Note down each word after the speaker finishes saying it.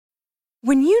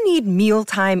When you need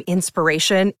mealtime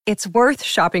inspiration, it's worth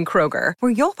shopping Kroger,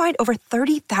 where you'll find over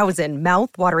 30,000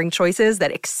 mouth-watering choices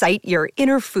that excite your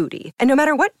inner foodie. And no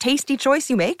matter what tasty choice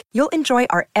you make, you'll enjoy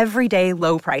our everyday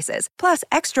low prices, plus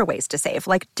extra ways to save,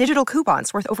 like digital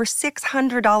coupons worth over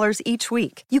 $600 each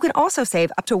week. You can also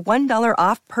save up to $1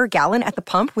 off per gallon at the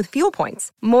pump with fuel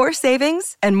points. More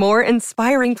savings and more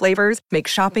inspiring flavors make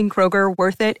shopping Kroger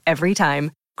worth it every time.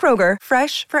 Kroger,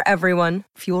 fresh for everyone.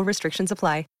 Fuel restrictions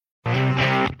apply.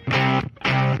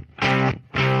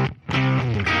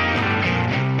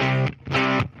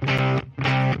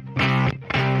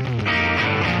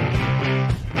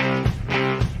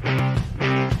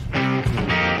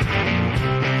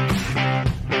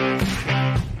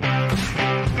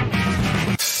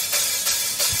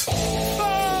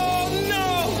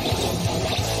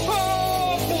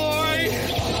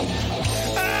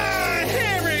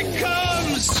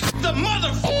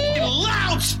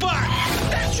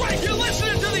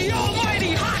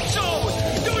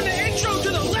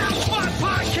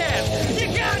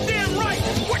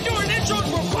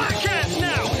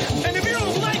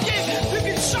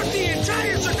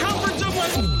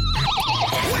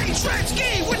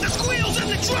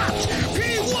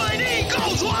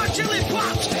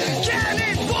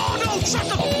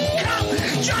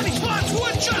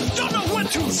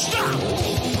 Stop!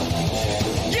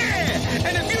 Yeah!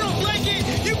 And if you don't like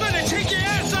it, you better take your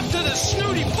ass up to the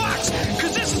Snooty Fox,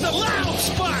 because this is the loud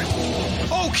spot!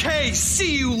 Okay,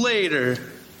 see you later.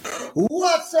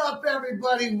 What's up,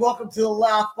 everybody? Welcome to the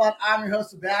Loud Spot. I'm your host,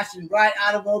 Sebastian, right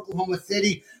out of Oklahoma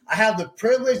City. I have the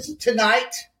privilege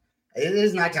tonight, it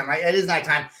is nighttime, right? It is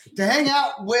nighttime, to hang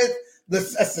out with the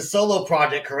solo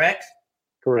project, correct?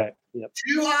 Correct, yep.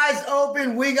 Two Eyes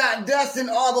Open. We got Dustin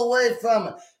all the way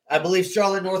from, I believe,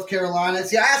 Charlotte, North Carolina.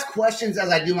 See, I ask questions as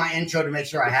I do my intro to make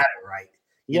sure I have it right.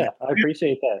 Yeah, I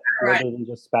appreciate that. Right. Rather than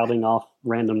just spouting off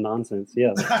random nonsense.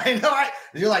 Yeah. I know. Right?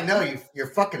 You're like, no, you're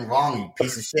fucking wrong, you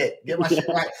piece of shit. Get my shit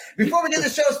right. Before we get the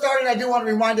show started, I do want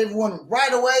to remind everyone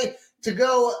right away to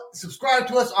go subscribe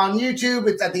to us on YouTube.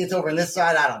 I think it's over on this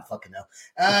side. I don't fucking know.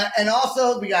 And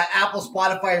also, we got Apple,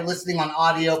 Spotify. You're listening on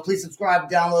audio. Please subscribe,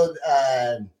 download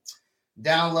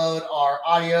our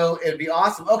audio. It'd be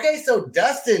awesome. Okay, so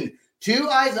Dustin, Two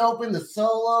Eyes Open, the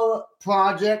solo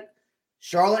project,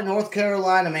 Charlotte, North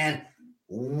Carolina, man.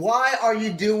 Why are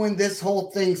you doing this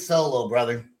whole thing solo,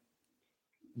 brother?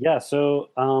 Yeah, so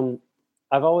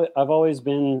I've always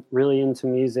been really into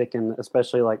music, and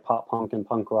especially like pop punk and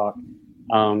punk rock.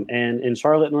 And in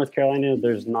Charlotte, North Carolina,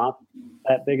 there's not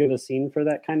that big of a scene for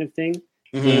that kind of thing.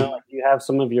 Mm-hmm. You know, like you have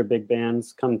some of your big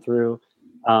bands come through.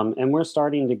 And we're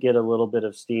starting to get a little bit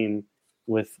of steam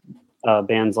with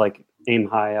bands like Aim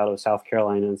High out of South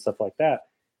Carolina and stuff like that.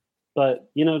 But,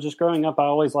 you know, just growing up, I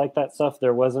always liked that stuff.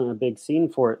 There wasn't a big scene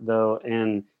for it, though.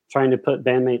 And trying to put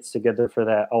bandmates together for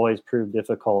that always proved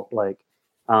difficult. Like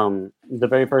the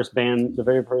very first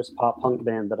pop punk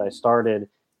band that I started,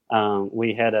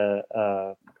 we had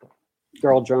a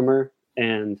girl drummer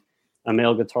and a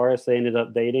male guitarist. They ended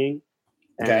up dating.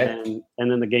 Okay.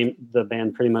 And then the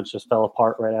band pretty much just fell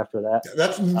apart right after that.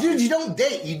 Dude, you don't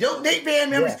date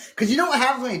band members because you know what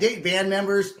happens when you date band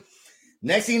members.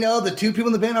 Next thing you know, the two people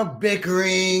in the band are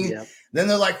bickering. Yep. Then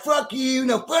they're like, fuck you,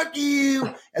 no, fuck you.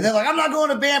 And they're like, I'm not going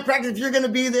to band practice if you're going to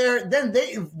be there. Then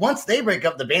once they break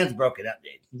up, the band's broken up,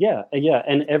 dude. Yeah.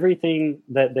 And everything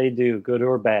that they do, good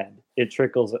or bad, it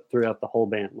trickles throughout the whole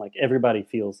band. Like everybody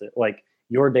feels it. Like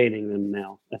you're dating them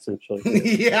now, essentially.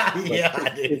 yeah,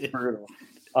 it's brutal.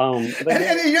 And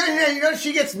you know,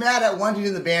 she gets mad at one dude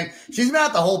in the band. She's mad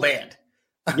at the whole band.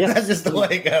 Yeah, that's just the way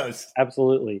it goes.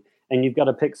 Absolutely. And you've got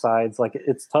to pick sides. Like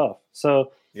it's tough.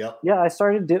 So yeah, I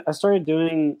started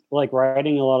doing like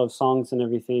writing a lot of songs and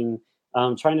everything,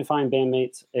 trying to find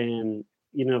bandmates, and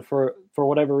you know, for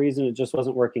whatever reason, it just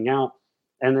wasn't working out.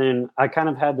 And then I kind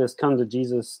of had this come to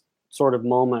Jesus sort of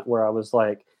moment where I was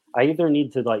like, I either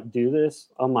need to like do this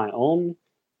on my own,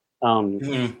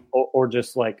 or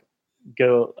just like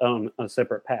go on a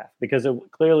separate path, because it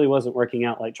clearly wasn't working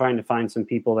out. Like trying to find some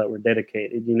people that were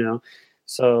dedicated, you know.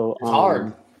 So it's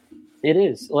hard. It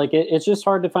is like it's just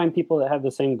hard to find people that have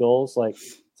the same goals. Like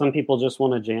some people just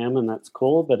want to jam, and that's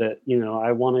cool. But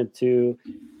I wanted to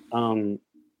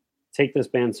take this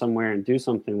band somewhere and do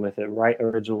something with it, write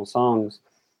original songs.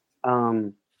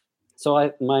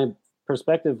 So my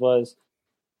perspective was,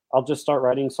 I'll just start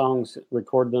writing songs,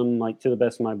 record them like to the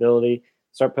best of my ability,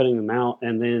 start putting them out,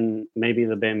 and then maybe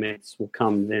the bandmates will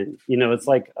come then. You know, it's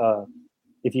like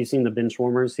if you've seen the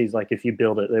Benchwarmers, he's like, if you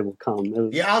build it, they will come. I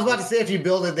was about to say, if you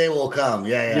build it, they will come.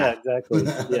 Yeah, exactly.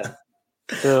 Yeah.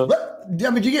 So, but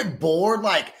you get bored.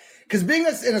 Like, because being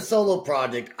in a solo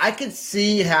project, I could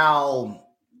see how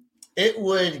it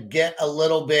would get a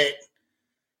little bit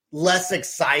less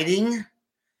exciting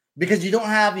because you don't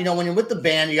have, when you're with the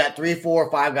band, you got 3, 4, or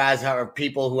 5 guys, however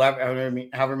people,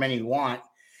 however many you want.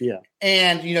 Yeah.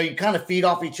 And, you kind of feed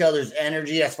off each other's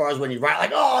energy as far as when you write,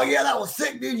 like, oh, yeah, that was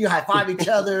sick, dude. You high five each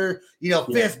other,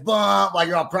 fist bump, like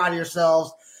you're all proud of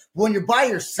yourselves. When you're by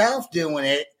yourself doing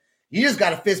it, you just got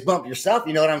to fist bump yourself.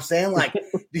 You know what I'm saying? Like,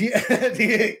 I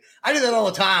do that all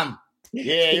the time.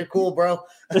 Yeah, you're cool, bro.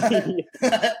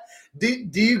 Do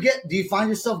you find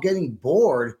yourself getting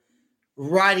bored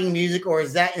writing music, or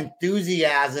is that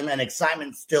enthusiasm and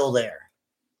excitement still there?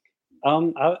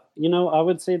 I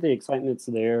would say the excitement's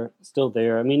still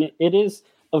there. I mean, it is,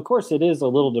 of course, it is a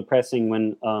little depressing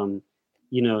when,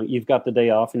 you've got the day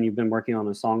off and you've been working on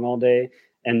a song all day,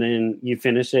 and then you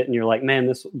finish it and you're like, man,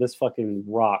 this fucking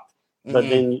rocked. But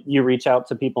then you reach out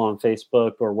to people on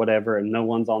Facebook or whatever, and no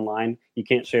one's online. You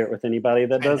can't share it with anybody.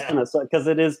 That does kind of suck, because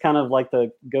it is kind of like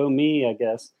the go me, I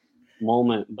guess,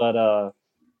 moment. But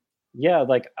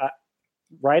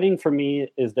writing for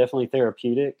me is definitely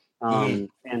therapeutic. And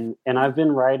I've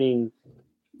been writing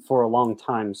for a long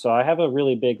time, so I have a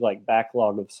really big like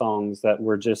backlog of songs that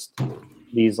were just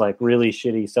these like really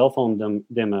shitty cell phone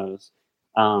demos.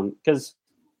 Because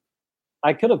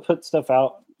I could have put stuff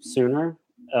out sooner.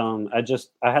 I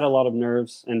had a lot of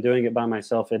nerves, and doing it by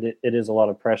myself, it is a lot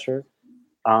of pressure.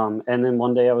 And then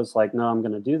one day I was like, no, I'm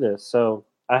going to do this. So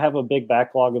I have a big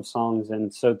backlog of songs.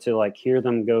 And so to like hear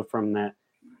them go from that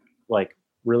like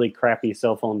really crappy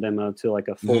cell phone demo to like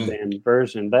a full band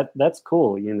version, that's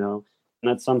cool, and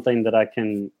that's something that I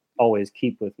can always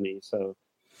keep with me. So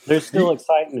there's still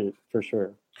excitement for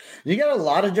sure. You got a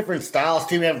lot of different styles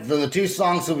too. We have the 2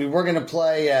 songs that we were going to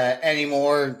play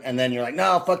Anymore, and then you're like,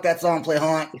 no, fuck that song, play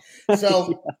Haunt.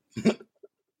 So,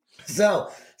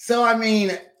 so I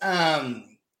mean,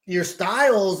 your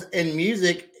styles in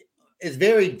music is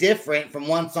very different from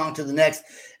one song to the next.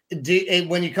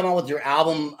 When you come out with your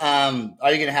album,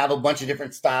 are you going to have a bunch of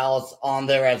different styles on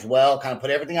there as well? Kind of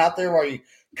put everything out there, or are you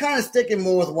kind of sticking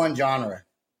more with one genre?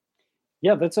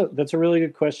 Yeah, that's a really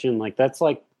good question. Like that's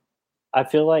like, I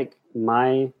feel like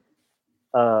my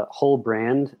whole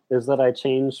brand is that I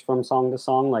change from song to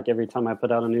song. Like every time I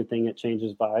put out a new thing, it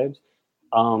changes vibes.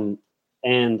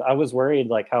 And I was worried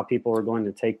like how people were going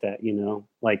to take that,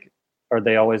 like, are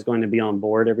they always going to be on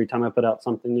board every time I put out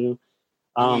something new?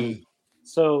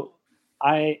 So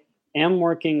I am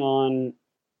working on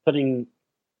putting,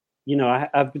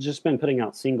 I've just been putting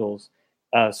out singles.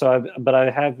 But I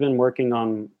have been working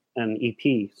on an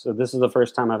EP. So this is the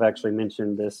first time I've actually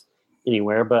mentioned this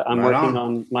anywhere, but I'm working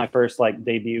on my first like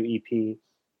debut EP,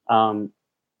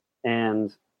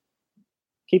 and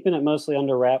keeping it mostly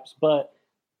under wraps, but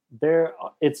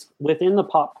it's within the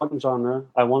pop punk genre.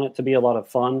 I want it to be a lot of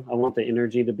fun. I want the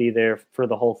energy to be there for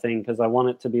the whole thing, because I want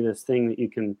it to be this thing that you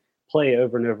can play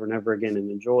over and over and over again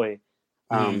and enjoy.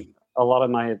 A lot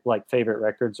of my like favorite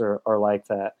records are like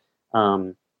that.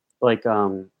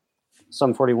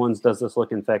 Sum 41's Does This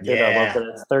Look Infected? Yeah. I love that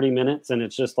it's 30 minutes and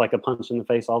it's just like a punch in the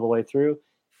face all the way through.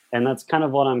 And that's kind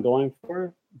of what I'm going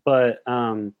for. But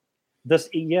even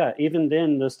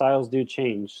then the styles do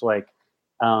change. Like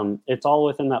it's all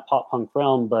within that pop punk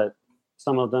realm, but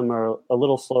some of them are a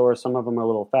little slower, some of them are a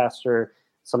little faster,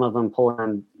 some of them pull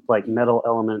in like metal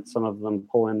elements, some of them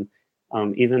pull in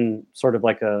even sort of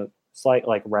like a slight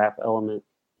like rap element.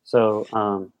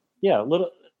 So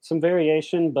some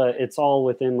variation, but it's all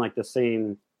within like the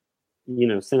same,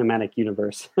 cinematic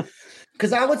universe.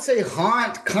 Because I would say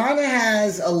Haunt kind of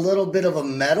has a little bit of a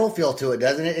metal feel to it,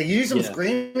 doesn't it? You use some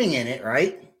screaming in it,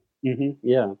 right?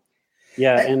 Yeah.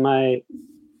 And my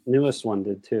newest one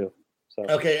did too. So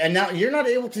okay, and now you're not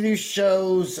able to do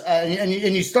shows, and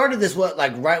you started this around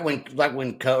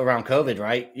COVID,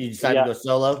 right? You decided to go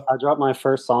solo. I dropped my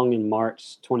first song in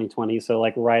March 2020, so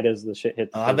like right as the shit hit.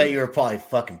 I bet you were probably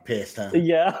fucking pissed, huh?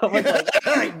 Yeah, I was like,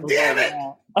 damn it.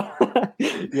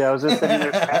 Yeah, I was just sitting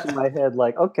there scratching my head,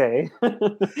 like, okay.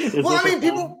 Well, I mean,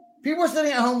 people are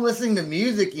sitting at home listening to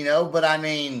music, but I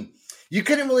mean, you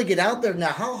couldn't really get out there.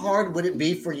 Now, how hard would it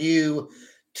be for you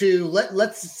to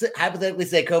let's hypothetically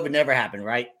say COVID never happened,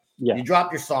 right? Yeah. You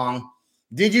dropped your song.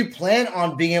 Did you plan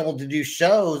on being able to do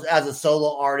shows as a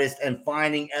solo artist and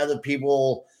finding other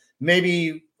people,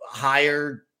 maybe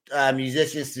hire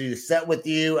musicians to do the set with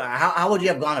you? How would you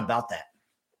have gone about that?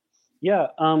 Yeah.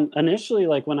 Initially,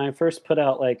 like when I first put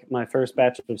out like my first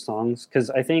batch of songs, because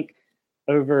I think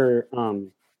over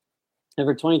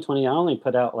 2020, I only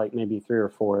put out like maybe 3 or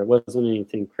 4. It wasn't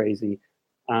anything crazy.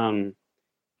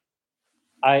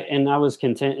 I was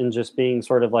content in just being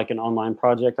sort of like an online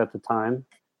project at the time.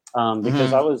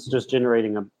 because I was just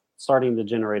starting to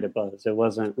generate a buzz. It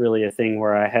wasn't really a thing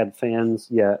where I had fans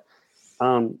yet.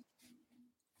 And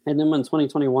then when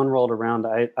 2021 rolled around,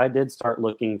 I did start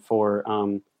looking for,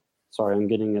 sorry, I'm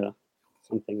getting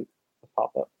something to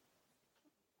pop up.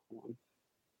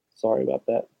 Sorry about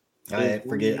that. I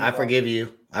forgive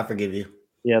you.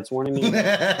 Yeah, it's warning me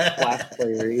Flash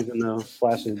player, even though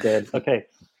Flash is dead. Okay.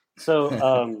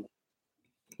 So,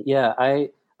 yeah, I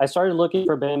started looking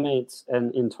for bandmates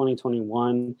in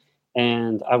 2021,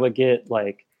 and I would get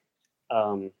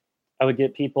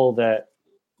people that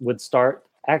would start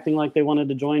acting like they wanted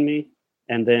to join me,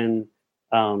 and then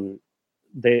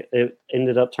it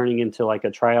ended up turning into like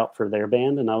a tryout for their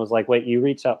band, and I was like, wait, you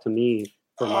reached out to me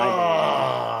for my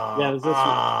band. Yeah, it was just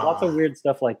lots of weird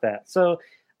stuff like that. So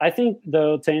I think,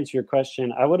 though, to answer your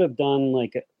question, I would have done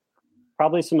like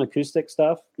probably some acoustic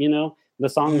stuff. You know, the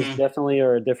songs definitely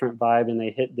are a different vibe and they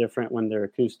hit different when they're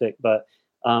acoustic. But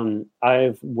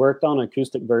I've worked on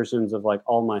acoustic versions of like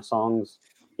all my songs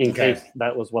in case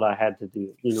that was what I had to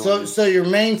do. You know. So your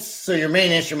main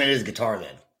instrument is guitar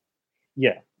then.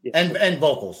 Yeah. And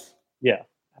vocals. Yeah.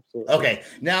 Absolutely. Okay.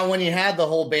 Now, when you had the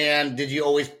whole band, did you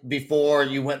always, before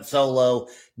you went solo,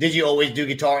 did you always do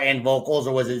guitar and vocals,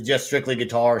 or was it just strictly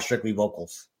guitar or strictly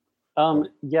vocals?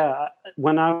 Yeah.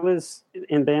 When I was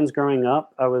in bands growing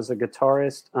up, I was a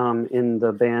guitarist in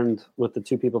the band with the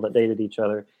two people that dated each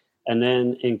other. And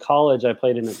then in college, I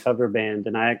played in a cover band,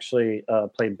 and I actually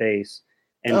played bass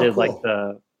and did like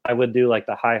I would do like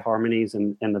the high harmonies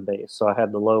and the bass. So I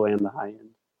had the low and the high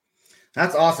end.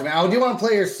 That's awesome. I do want to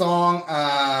play your song,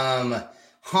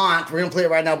 Haunt. We're going to play it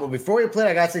right now. But before we play it,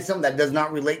 I got to say something that does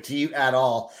not relate to you at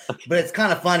all. But it's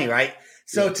kind of funny, right?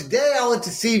 So today I went to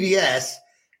CVS,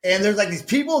 and there's like these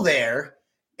people there,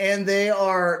 and they're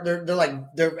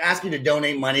asking to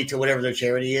donate money to whatever their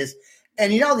charity is.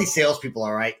 And you know how these salespeople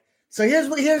are, right? So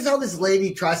here's how this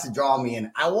lady tries to draw me in.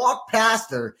 I walk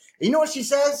past her, and you know what she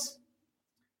says?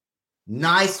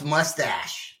 Nice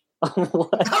mustache. I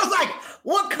was like,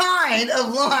 what kind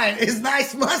of line is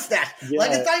nice mustache? Yeah. Like,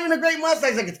 it's not even a great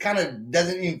mustache. Like, it's kind of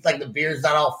doesn't even, like, the beard's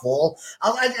not all full.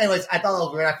 Anyways, I thought it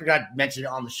was weird. I forgot to mention it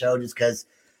on the show just because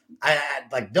I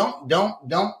like, don't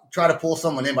try to pull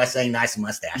someone in by saying nice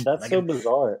mustache. That's like, so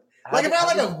bizarre. Like, if I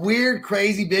had like a weird,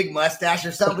 crazy big mustache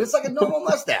or something, it's like a normal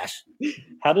mustache.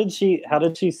 How did she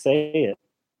say it?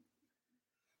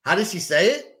 How did she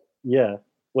say it? Yeah.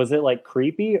 Was it like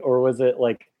creepy, or was it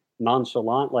like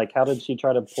nonchalant? Like, how did she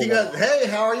try to pull? She goes, "Hey,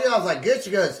 how are you?" I was like, "Good."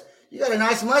 She goes, "You got a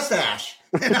nice mustache."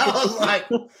 And I was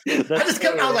like, I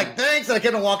was like, "Thanks." And I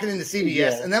kept on walking into CVS.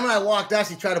 Yeah. And then when I walked out,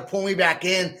 she tried to pull me back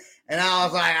in. And I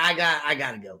was like, I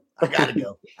gotta go. I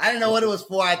didn't know what it was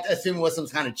for. I assumed it was some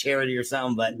kind of charity or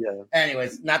something. But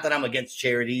anyways, not that I'm against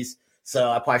charities. So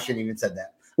I probably shouldn't even said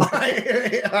that. All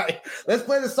right. Let's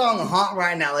play the song Haunt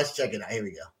right now. Let's check it out. Here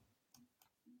we go.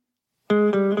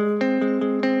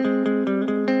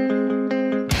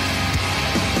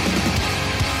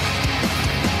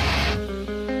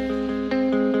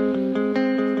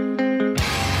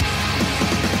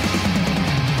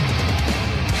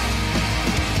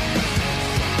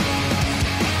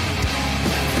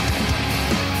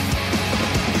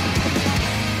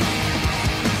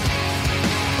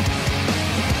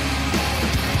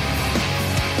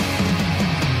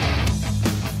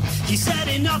 He said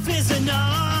enough is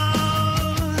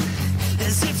enough,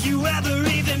 as if you ever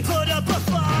even put up a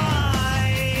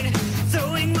fight.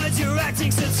 Throwing words, you're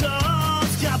acting so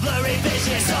tough, got blurry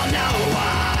vision, so no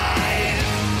why.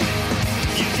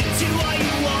 You can do what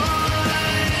you want,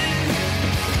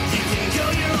 you can go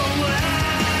your own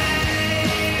way,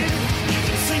 you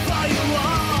can sleep all you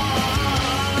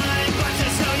want, but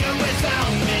just know you're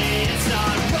without me, it's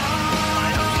not right.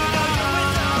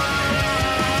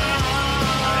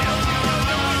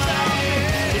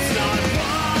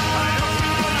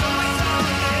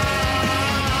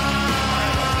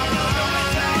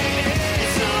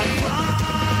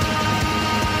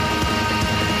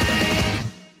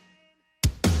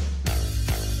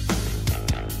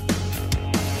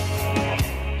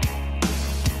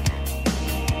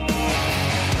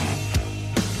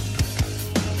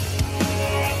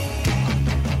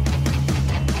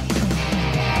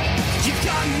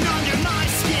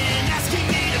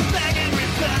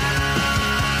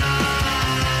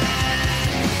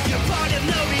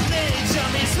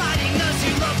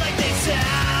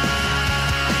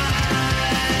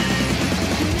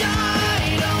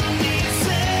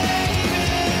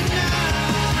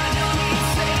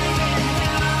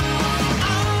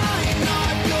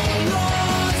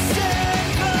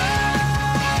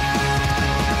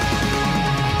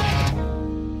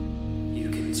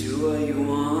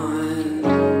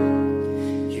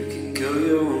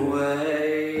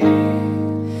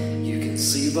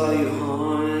 by your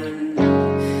horn,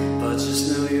 but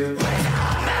just know you're with me.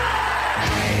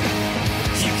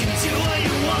 You can do what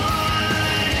you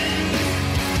want.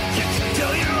 You can go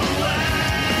your own way.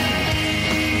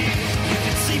 You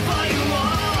can sleep all you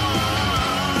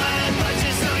want, but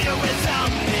just know you're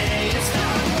without me. It's not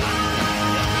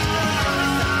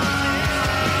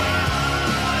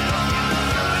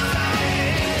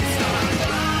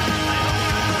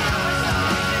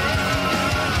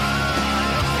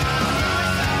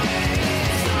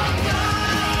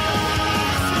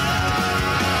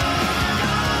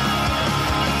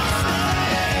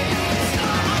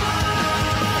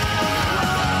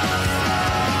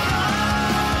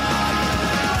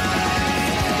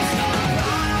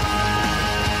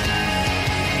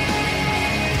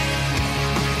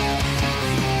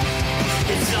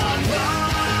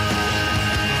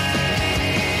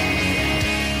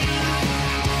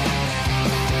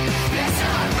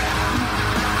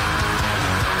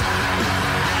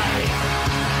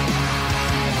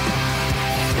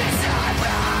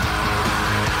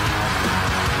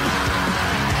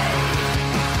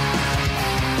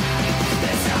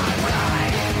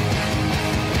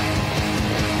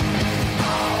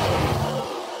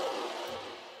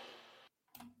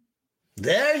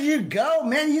There you go,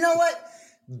 man. You know what?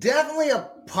 Definitely a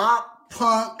pop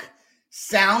punk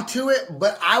sound to it,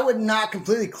 but I would not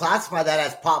completely classify that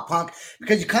as pop punk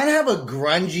because you kind of have a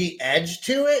grungy edge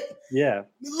to it. Yeah.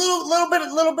 Little bit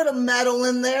of metal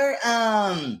in there.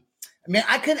 I mean,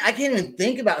 I can't even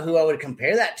think about who I would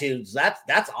compare that to. So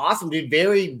that's awesome, dude.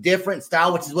 Very different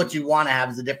style, which is what you want to have,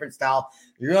 is a different style,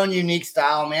 your own unique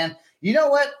style, man. You know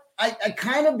what? I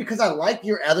kind of, because I like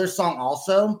your other song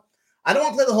also. I don't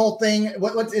want to play the whole thing.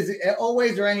 What is it?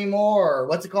 Always or Anymore? Or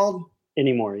what's it called?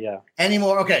 Anymore, yeah.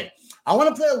 Anymore. Okay. I want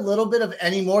to play a little bit of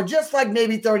Anymore, just like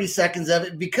maybe 30 seconds of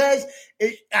it, because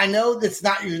I know that's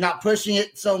you're not pushing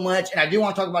it so much. And I do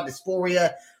want to talk about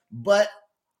Dysphoria, but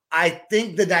I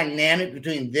think the dynamic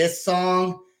between this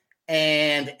song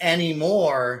and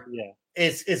Anymore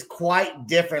is quite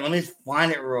different. Let me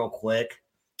find it real quick.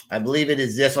 I believe it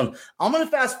is this one. I'm going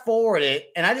to fast forward it,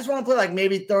 and I just want to play like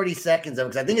maybe 30 seconds of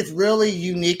it because I think it's really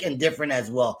unique and different as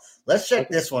well. Let's check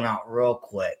this one out real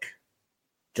quick.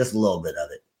 Just a little bit of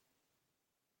it.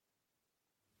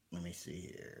 Let me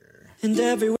see here. And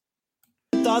every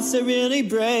thoughts that really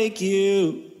break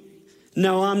you.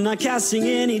 No, I'm not casting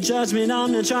any judgment.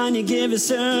 I'm not trying to give a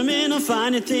sermon. I'll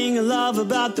find a thing I love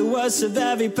about the worst of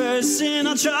every person.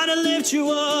 I'll try to lift you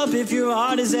up if your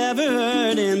heart is ever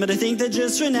hurting. But I think that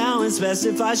just for now it's best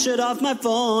if I shut off my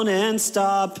phone and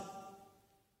stop.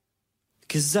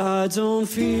 'Cause I don't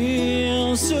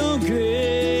feel so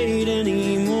great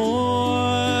anymore.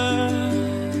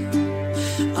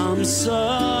 I'm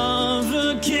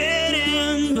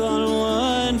suffocating, but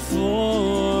what for?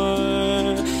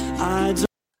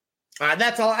 All right,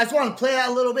 that's all. I just want to play that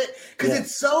a little bit because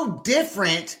it's so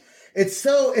different. It's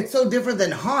so different than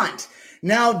Haunt.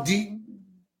 Now,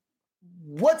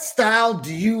 what style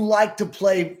do you like to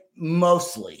play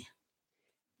mostly?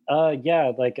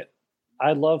 Yeah, like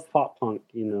I love pop punk,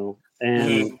 and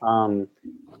I've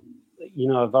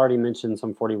already mentioned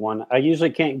Sum 41. I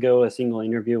usually can't go a single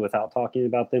interview without talking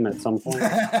about them at some point.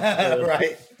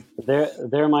 Right.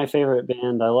 They're my favorite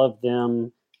band. I love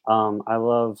them. I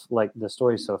love like the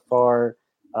story so far.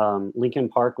 Linkin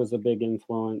Park was a big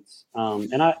influence.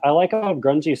 And I like all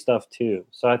grungy stuff too.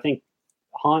 So I think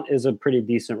Haunt is a pretty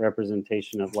decent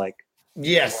representation of like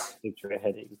picture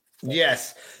heading.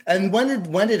 Yes. And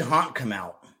when did Haunt come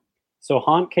out? So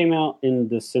Haunt came out in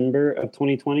December of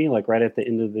 2020, like right at the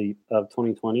end of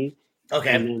 2020.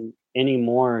 Okay. And then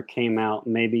Anymore came out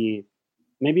maybe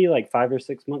like 5 or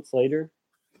 6 months later.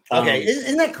 Okay,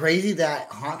 isn't that crazy that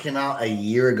Haunt came out a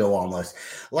year ago almost?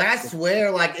 Like, I swear,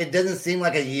 like, it doesn't seem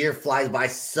like a year flies by.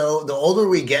 So the older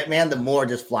we get, man, the more it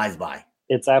just flies by.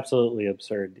 It's absolutely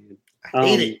absurd, dude. I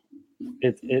hate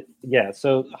it. Yeah,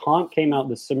 so Haunt came out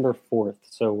December 4th.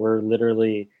 So we're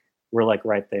like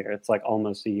right there. It's like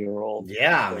almost a year old.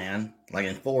 Yeah, man. Like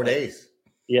in 4 days.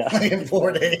 Yeah. Like in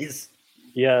 4 days.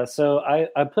 Yeah, so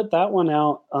I put that one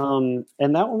out, and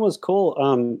that one was cool.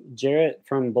 Jarrett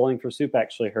from Bowling for Soup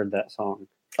actually heard that song.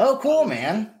 Oh, cool,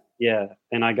 man. Yeah,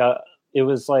 and it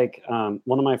was like one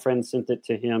of my friends sent it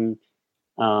to him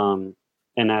and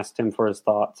asked him for his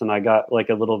thoughts, and I got like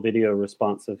a little video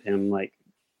response of him like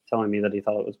telling me that he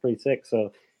thought it was pretty sick.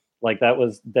 So like that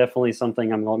was definitely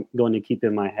something I'm going to keep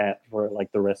in my hat for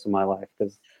like the rrest of my life.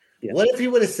 Because what if he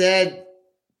would have said,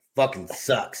 fucking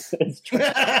sucks? It's true.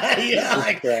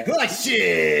 like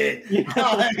shit. Yeah.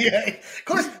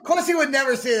 Of course, he would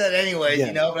never say that anyways,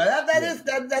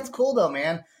 But that's cool though,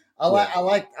 man. I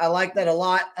like that a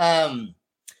lot.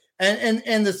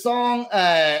 And the song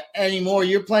Anymore,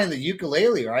 you're playing the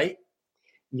ukulele, right?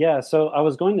 Yeah, so I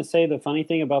was going to say the funny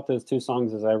thing about those two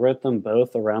songs is I wrote them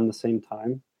both around the same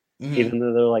time, even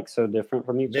though they're like so different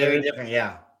from each Very other. different,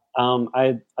 yeah.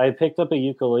 I picked up a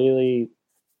ukulele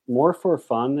more for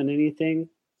fun than anything,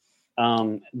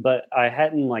 but I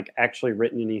hadn't like actually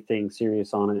written anything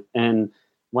serious on it. And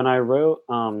when I wrote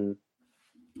Haunt,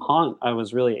 I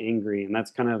was really angry, and that's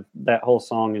kind of that whole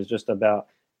song is just about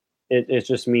it's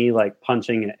just me like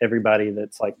punching at everybody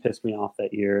that's like pissed me off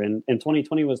that year. And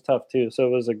 2020 was tough too, so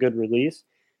it was a good release.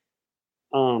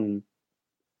 And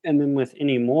then with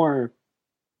Anymore,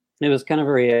 it was kind of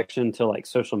a reaction to like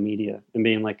social media and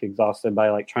being like exhausted by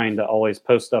like trying to always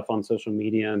post stuff on social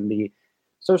media and be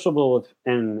sociable with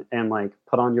and like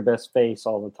put on your best face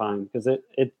all the time, because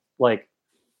it like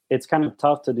it's kind of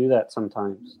tough to do that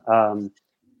sometimes.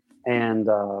 And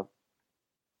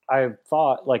I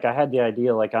thought, like, I had the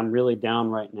idea, like, I'm really down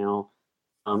right now,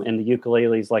 and the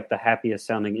ukulele is like the happiest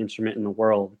sounding instrument in the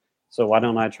world. So why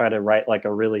don't I try to write like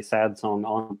a really sad song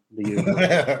on the ukulele?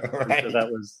 Right. So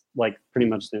that was like pretty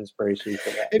much the inspiration for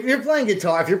that. If you're playing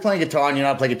guitar and you're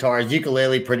not playing guitar, is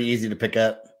ukulele pretty easy to pick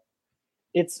up?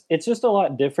 It's just a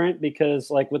lot different because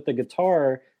like with the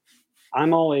guitar,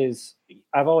 I've always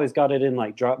got it in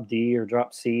like drop D or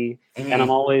drop C, and I'm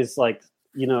always like,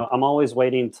 you know, I'm always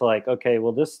waiting to like, okay,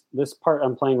 well this part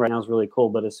I'm playing right now is really cool,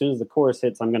 but as soon as the chorus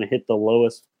hits, I'm going to hit the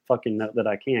lowest fucking note that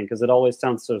I can, because it always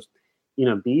sounds so, you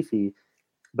know, beefy.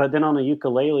 But then on a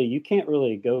ukulele, you can't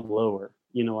really go lower.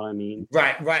 You know what I mean?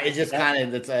 Right. It's just kind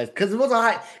of, it's because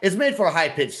it's made for a high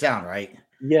pitched sound, right?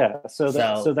 Yeah. So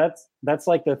that's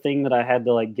like the thing that I had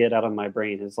to like get out of my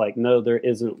brain is like, no, there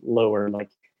isn't lower. Like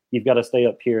you've got to stay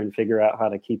up here and figure out how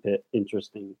to keep it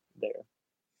interesting there.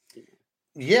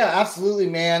 Yeah, absolutely,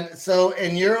 man. So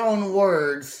in your own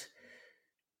words,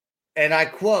 and I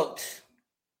quote,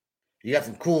 you got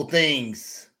some cool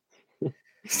things.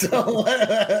 So,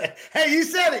 hey, you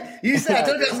said it. I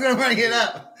told you I was going to bring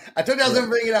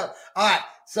it up. All right.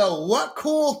 So what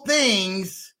cool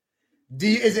things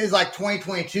is like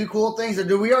 2022 cool things, or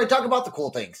do we already talk about the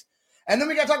cool things? And then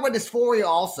we got to talk about Dysphoria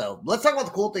also. Let's talk about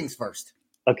the cool things first.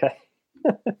 Okay.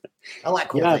 I like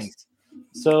cool things.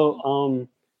 So,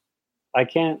 I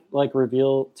can't like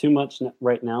reveal too much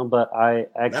right now, but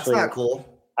that's not cool.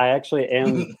 I actually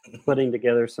am putting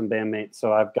together some bandmates.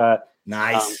 So I've got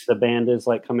nice. The band is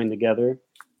like coming together.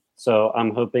 So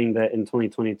I'm hoping that in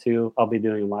 2022 I'll be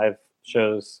doing live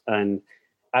shows, and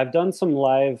I've done some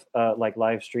live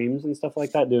streams and stuff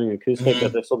like that, doing acoustic.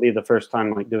 But this will be the first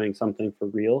time like doing something for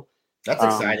real. That's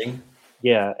exciting.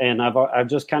 Yeah, and I've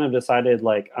just kind of decided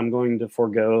like I'm going to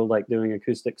forego like doing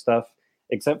acoustic stuff,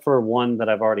 except for one that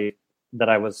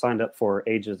I was signed up for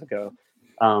ages ago.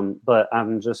 But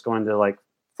I'm just going to like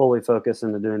fully focus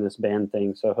into doing this band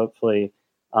thing. So hopefully,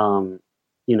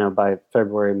 you know, by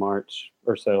February, March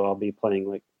or so, I'll be playing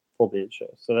like full band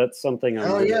shows. So that's something.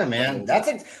 Man. That's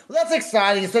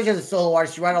exciting, especially as a solo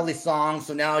artist. You write all these songs.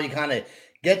 So now you kind of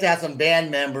get to have some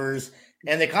band members,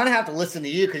 and they kind of have to listen to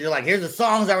you because you're like, here's the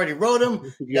songs, I already wrote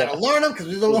them. You got to learn them because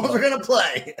these are the ones we're going to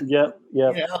play. Yep.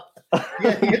 You know?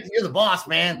 You're the boss,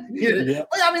 man. Well,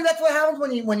 I mean, that's what happens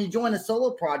when you join a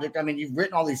solo project. I mean, you've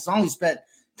written all these songs, you spent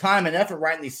time and effort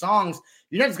writing these songs.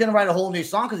 You're not just going to write a whole new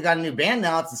song because you got a new band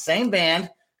now. It's the same band.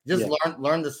 Just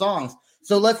learn the songs.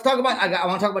 So let's talk about. I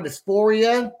want to talk about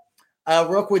Dysphoria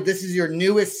real quick. This is your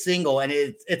newest single, and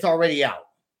it's already out.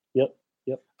 Yep.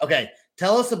 Okay,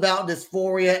 tell us about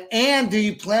Dysphoria, and do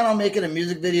you plan on making a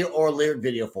music video or a lyric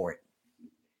video for it?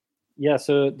 Yeah,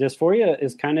 so Dysphoria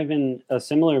is kind of in a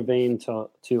similar vein to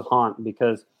Haunt,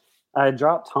 because I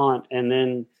dropped Haunt, and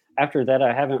then after that,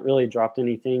 I haven't really dropped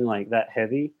anything like that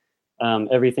heavy.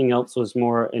 Everything else was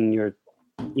more in your,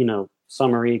 you know,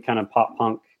 summery kind of pop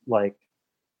punk, like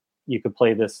you could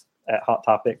play this at Hot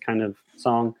Topic kind of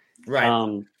song.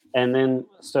 Right. And then,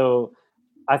 so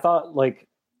I thought like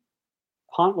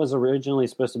Haunt was originally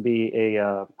supposed to be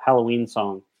a Halloween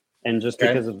song. And just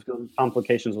because of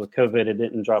complications with COVID, it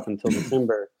didn't drop until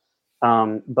December.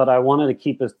 But I wanted to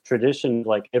keep a tradition,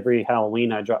 like every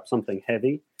Halloween, I drop something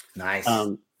heavy. Nice.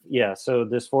 Yeah. So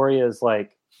Dysphoria is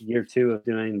like year 2 of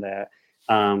doing that.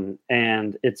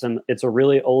 And it's a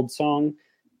really old song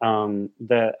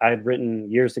that I'd written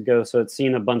years ago. So it's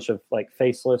seen a bunch of like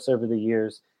facelifts over the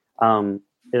years.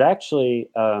 It actually,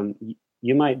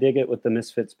 you might dig it with the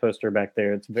Misfits poster back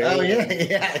there. It's very. Oh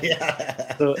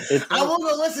yeah. So I will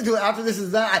go listen to it after this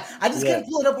is done. I just can't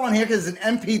pull it up on here because it's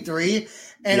an MP3,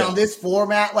 and on this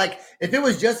format, like if it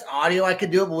was just audio, I could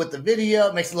do it, but with the video,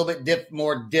 it makes it a little bit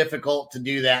more difficult to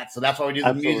do that. So that's why we do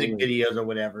the music videos or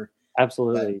whatever.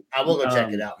 Absolutely, but I will go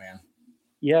check it out, man.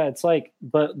 Yeah, it's like,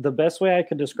 but the best way I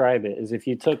could describe it is if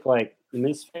you took like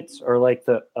Misfits or like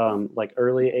the like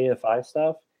early AFI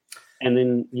stuff, and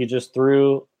then you just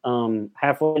threw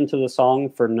halfway into the song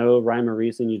for no rhyme or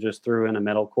reason, you just threw in a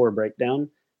metalcore breakdown.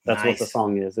 That's what the Nice.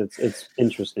 song is. It's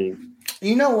interesting.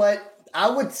 You know what? I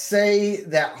would say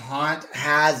that Haunt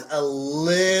has a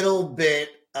little bit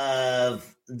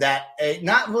of that,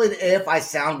 not really the AFI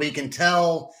sound, but you can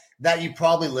tell that you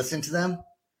probably listen to them.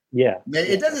 Yeah.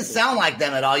 It doesn't sound like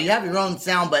them at all. You have your own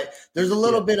sound, but there's a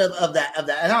little bit of that.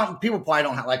 And people probably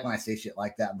don't like when I say shit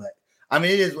like that, but I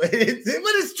mean, but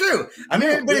it's true. I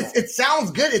mean, but it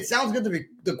sounds good. It sounds good.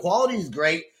 The quality is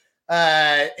great.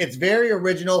 It's very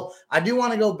original. I do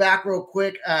want to go back real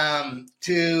quick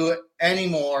to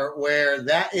Anymore, where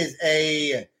that is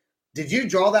did you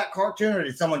draw that cartoon or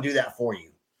did someone do that for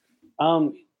you?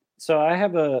 So I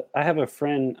have a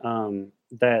friend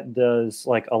that does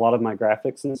like a lot of my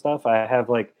graphics and stuff. I have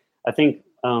like, I think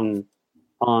on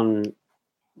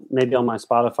maybe on my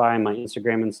Spotify and my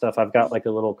Instagram and stuff, I've got like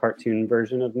a little cartoon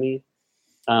version of me.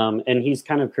 And he's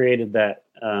kind of created that.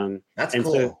 That's and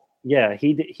cool. So, yeah,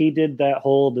 he did that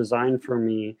whole design for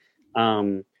me.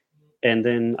 And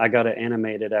then I got it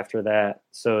animated after that.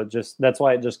 So that's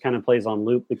why it just kind of plays on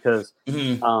loop, because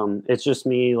it's just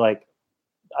me, like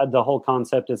the whole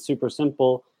concept is super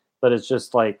simple, but it's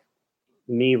just like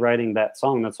me writing that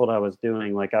song. That's what I was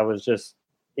doing. Like I was just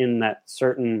in that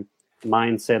certain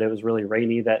mindset. It was really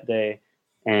rainy that day,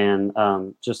 and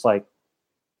just like,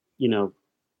 you know,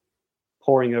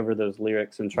 pouring over those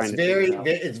lyrics and trying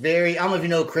it's very, I don't know if you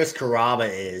know who Chris Carrabba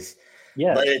is.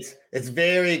 Yeah. But it's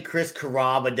very Chris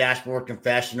Carrabba, Dashboard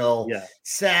Confessional. Yeah.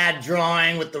 Sad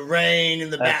drawing with the rain in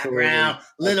the background,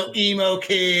 little emo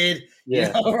kid,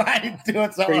 you know, right?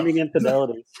 Doing something. Screaming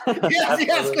infidelities. yes,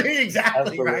 exactly,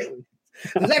 Absolutely. right?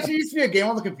 There's actually used to be a game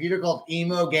on the computer called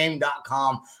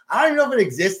emogame.com. I don't even know if it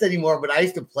exists anymore, but I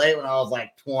used to play it when I was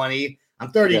like 20.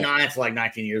 I'm 39, so like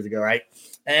 19 years ago, right?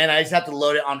 And I just have to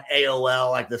load it on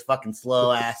AOL, like this fucking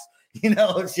slow ass, you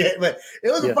know, shit. But it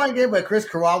was a fun game. But Chris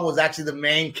Carrabba was actually the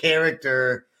main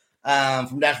character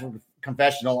from Dashboard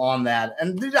Confessional on that.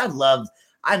 And dude,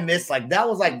 I miss, like, that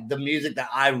was like the music that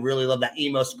I really love, that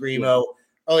emo, screamo,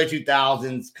 early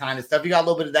 2000s kind of stuff. You got a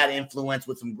little bit of that influence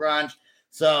with some grunge.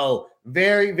 So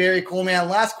very, very cool, man.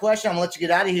 Last question, I'm gonna let you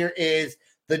get out of here, is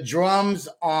the drums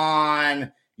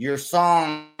on your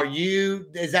song.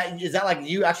 Is that like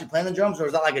you actually playing the drums, or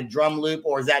is that like a drum loop,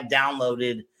 or is that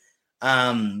downloaded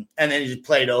and then you just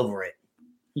played over it?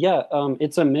 Yeah,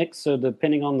 it's a mix. So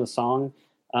depending on the song,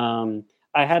 I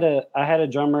had a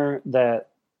drummer that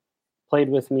played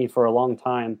with me for a long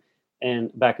time,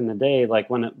 and back in the day, like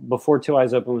before Two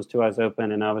Eyes Open was Two Eyes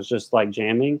Open, and I was just like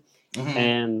jamming. Mm-hmm.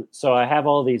 And so I have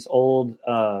all these old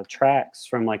tracks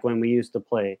from like when we used to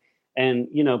play. And,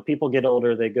 you know, people get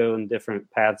older, they go in different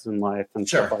paths in life and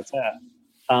stuff like that.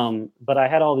 But I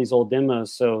had all these old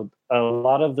demos. So a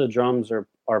lot of the drums are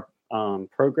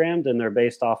programmed, and they're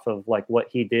based off of like what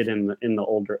he did in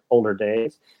the older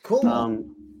days. Cool.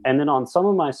 And then on some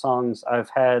of my songs, I've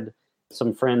had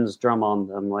some friends drum on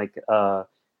them. Like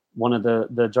one of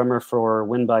the drummer for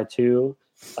Win by Two,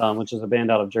 which is a band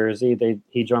out of Jersey.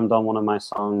 He drummed on one of my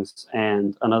songs,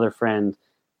 and another friend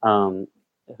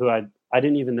who I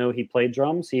didn't even know he played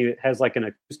drums. He has like an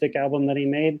acoustic album that he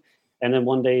made, and then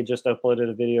one day he just uploaded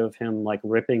a video of him like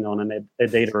ripping on A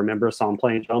Day to Remember song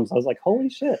playing drums. I was like, holy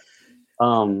shit.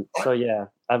 So yeah.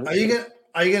 Are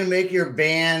you gonna make your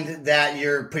band that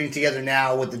you're putting together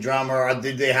now with the drummer, or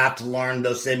did they have to learn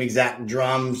those same exact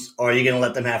drums, or are you gonna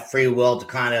let them have free will to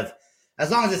kind of,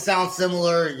 as long as it sounds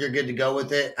similar, you're good to go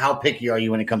with it? How picky are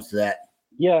you when it comes to that?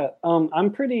 Yeah,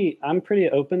 I'm pretty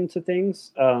open to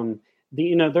things. I'm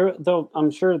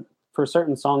sure for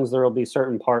certain songs there will be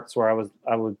certain parts where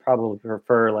I would probably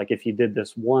prefer, like, if you did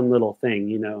this one little thing,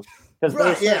 you know,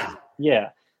 because yeah.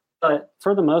 But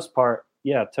for the most part,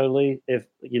 yeah, totally. If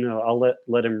you know, I'll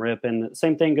let him rip. And the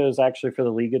same thing goes actually for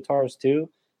the lead guitars too,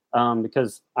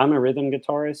 because I'm a rhythm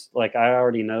guitarist. Like, I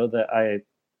already know that I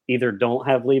either don't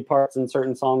have lead parts in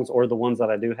certain songs, or the ones that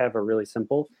I do have are really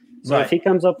simple. So if he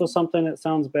comes up with something that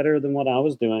sounds better than what I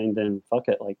was doing, then fuck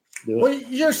it, like, do it. Well,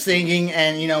 you're singing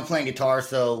and, you know, playing guitar,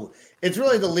 so it's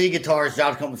really the lead guitarist's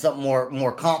job to come up with something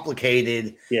more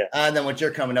complicated than what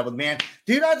you're coming up with, man.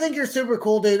 Dude, I think you're super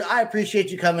cool, dude. I appreciate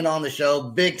you coming on the show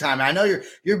big time. I know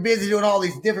you're busy doing all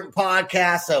these different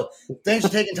podcasts, so thanks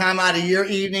for taking time out of your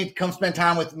evening to come spend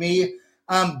time with me.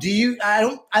 I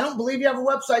don't believe you have a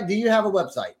website. Do you have a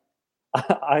website?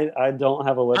 I don't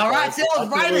have a website. All right, see, I was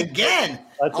right again.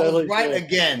 I was right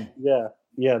again. Yeah.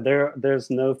 There's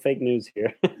no fake news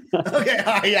here. Okay,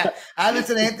 all right, yeah. I haven't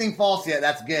said anything false yet.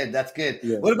 That's good.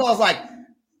 Yeah. What if I was like,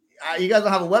 you guys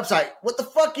don't have a website. What the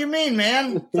fuck you mean,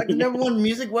 man? It's like the number one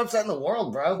music website in the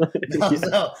world, bro. So you guys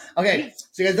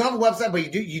don't have a website,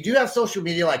 but you do have social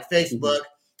media like Facebook,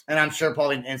 and I'm sure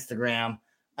probably Instagram.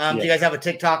 Do you guys have a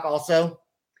TikTok also?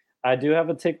 I do have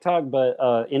a TikTok, but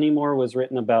Anymore was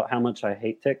written about how much I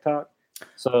hate TikTok.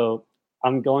 So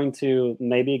I'm going to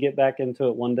maybe get back into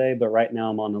it one day, but right now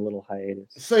I'm on a little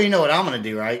hiatus. So you know what I'm going to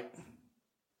do, right?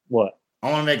 What?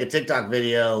 I want to make a TikTok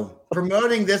video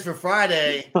promoting this for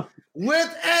Friday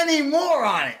with Anymore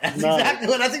on it.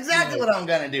 That's exactly what I'm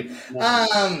going to do.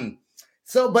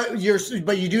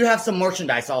 But you do have some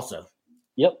merchandise also.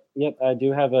 Yep. I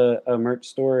do have a merch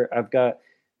store. I've got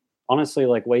honestly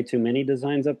like way too many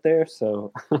designs up there,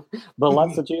 so but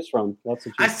lots to choose from.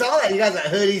 I saw that you guys got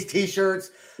hoodies,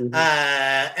 t-shirts,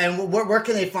 and where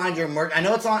can they find your merch? I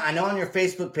know on your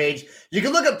Facebook page. You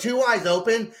can look up Two Eyes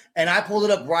Open, and I pulled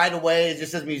it up right away. It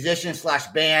just says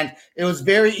musician/band. It was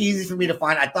very easy for me to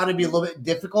find. I thought it'd be a little bit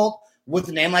difficult with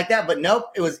a name like that, but nope,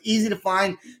 it was easy to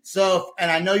find. So,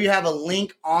 and I know you have a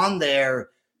link on there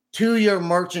to your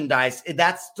merchandise.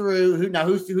 That's through who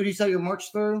do you sell your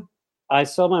merch through? I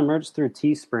sell my merch through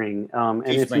Teespring. And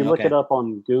if you look it up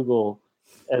on Google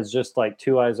as just like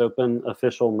Two Eyes Open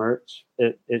official merch,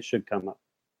 it should come up.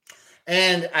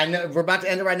 And I know we're about to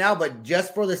end it right now, but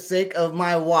just for the sake of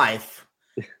my wife,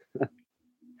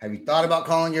 have you thought about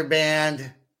calling your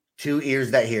band Two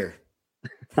Ears That Hear?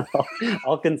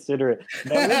 I'll consider it.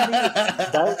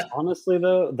 Honestly,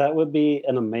 though, that would be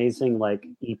an amazing like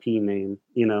EP name,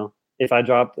 you know? If I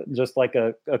dropped just like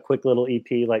a quick little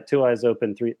EP, like Two Eyes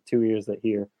Open, 2 Ears That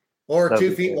Hear. Or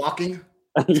 2 feet walking.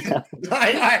 Yeah. All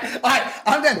right.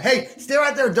 I'm done. Hey, stay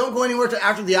right there. Don't go anywhere till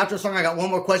after the outro song. I got one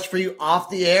more question for you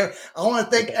off the air. I want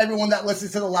to thank everyone that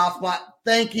listens to The Loud Spot.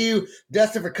 Thank you,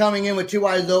 Dustin, for coming in with Two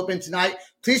Eyes Open tonight.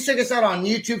 Please check us out on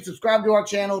YouTube. Subscribe to our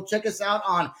channel. Check us out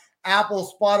on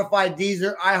Apple, Spotify,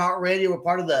 Deezer, iHeartRadio. We're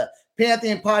part of the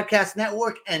Pantheon Podcast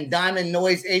Network and Diamond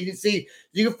Noise Agency.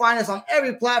 You can find us on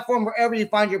every platform, wherever you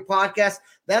find your podcast.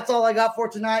 That's all I got for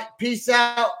tonight. Peace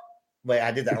out. Wait,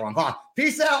 I did that wrong. Huh?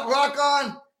 Peace out, rock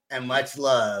on, and much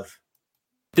love.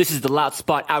 This is the Loud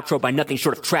Spot outro by Nothing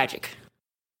Short of Tragic.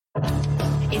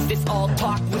 Is this all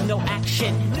talk with no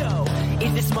action? No.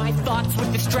 Is this my thoughts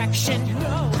with distraction?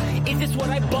 No. Is this what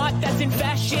I bought that's in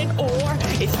fashion? Or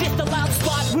is this the Loud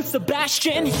Spot with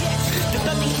Sebastian? Yes. Does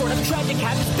Nothing Short of Tragic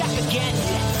have his back again?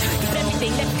 Yes. Does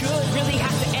everything that's good really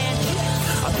have to end?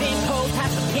 Yes. Our pin post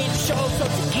has to pin show, so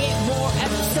to get more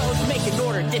episodes, make an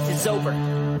order, this is over.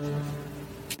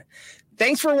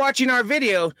 Thanks for watching our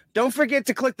video. Don't forget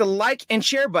to click the like and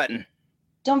share button.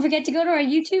 Don't forget to go to our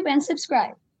YouTube and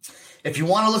subscribe. If you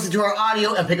want to listen to our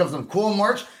audio and pick up some cool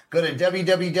merch, go to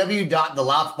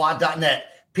www.theloudspot.net.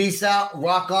 Peace out,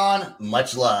 rock on,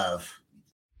 much love.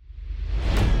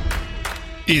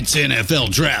 It's NFL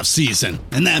draft season,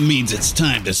 and that means it's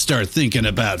time to start thinking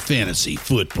about fantasy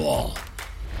football.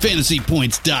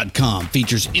 FantasyPoints.com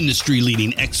features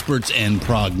industry-leading experts and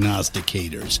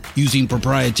prognosticators using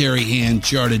proprietary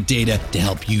hand-charted data to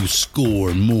help you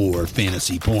score more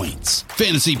fantasy points.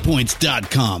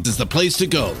 FantasyPoints.com is the place to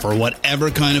go for whatever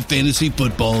kind of fantasy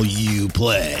football you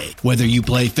play. Whether you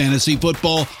play fantasy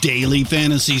football, daily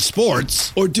fantasy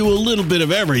sports, or do a little bit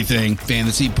of everything,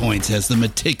 Fantasy Points has the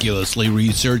meticulously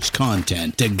researched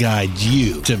content to guide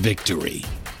you to victory.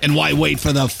 And why wait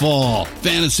for the fall?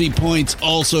 Fantasy Points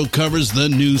also covers the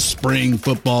new spring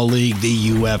football league, the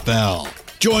UFL.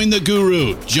 Join the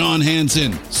guru, John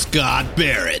Hansen, Scott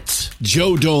Barrett,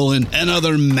 Joe Dolan, and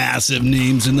other massive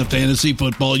names in the fantasy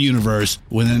football universe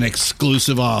with an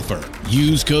exclusive offer.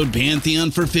 Use code Pantheon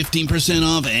for 15%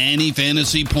 off any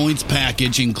Fantasy Points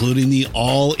package, including the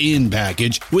all-in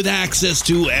package, with access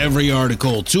to every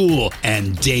article, tool,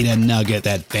 and data nugget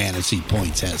that Fantasy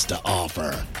Points has to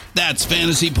offer. That's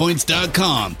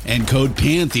FantasyPoints.com and code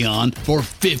Pantheon for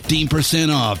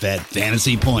 15% off at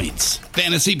Fantasy Points.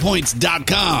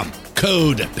 FantasyPoints.com,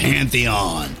 code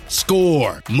Pantheon.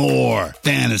 Score more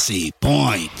fantasy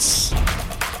points.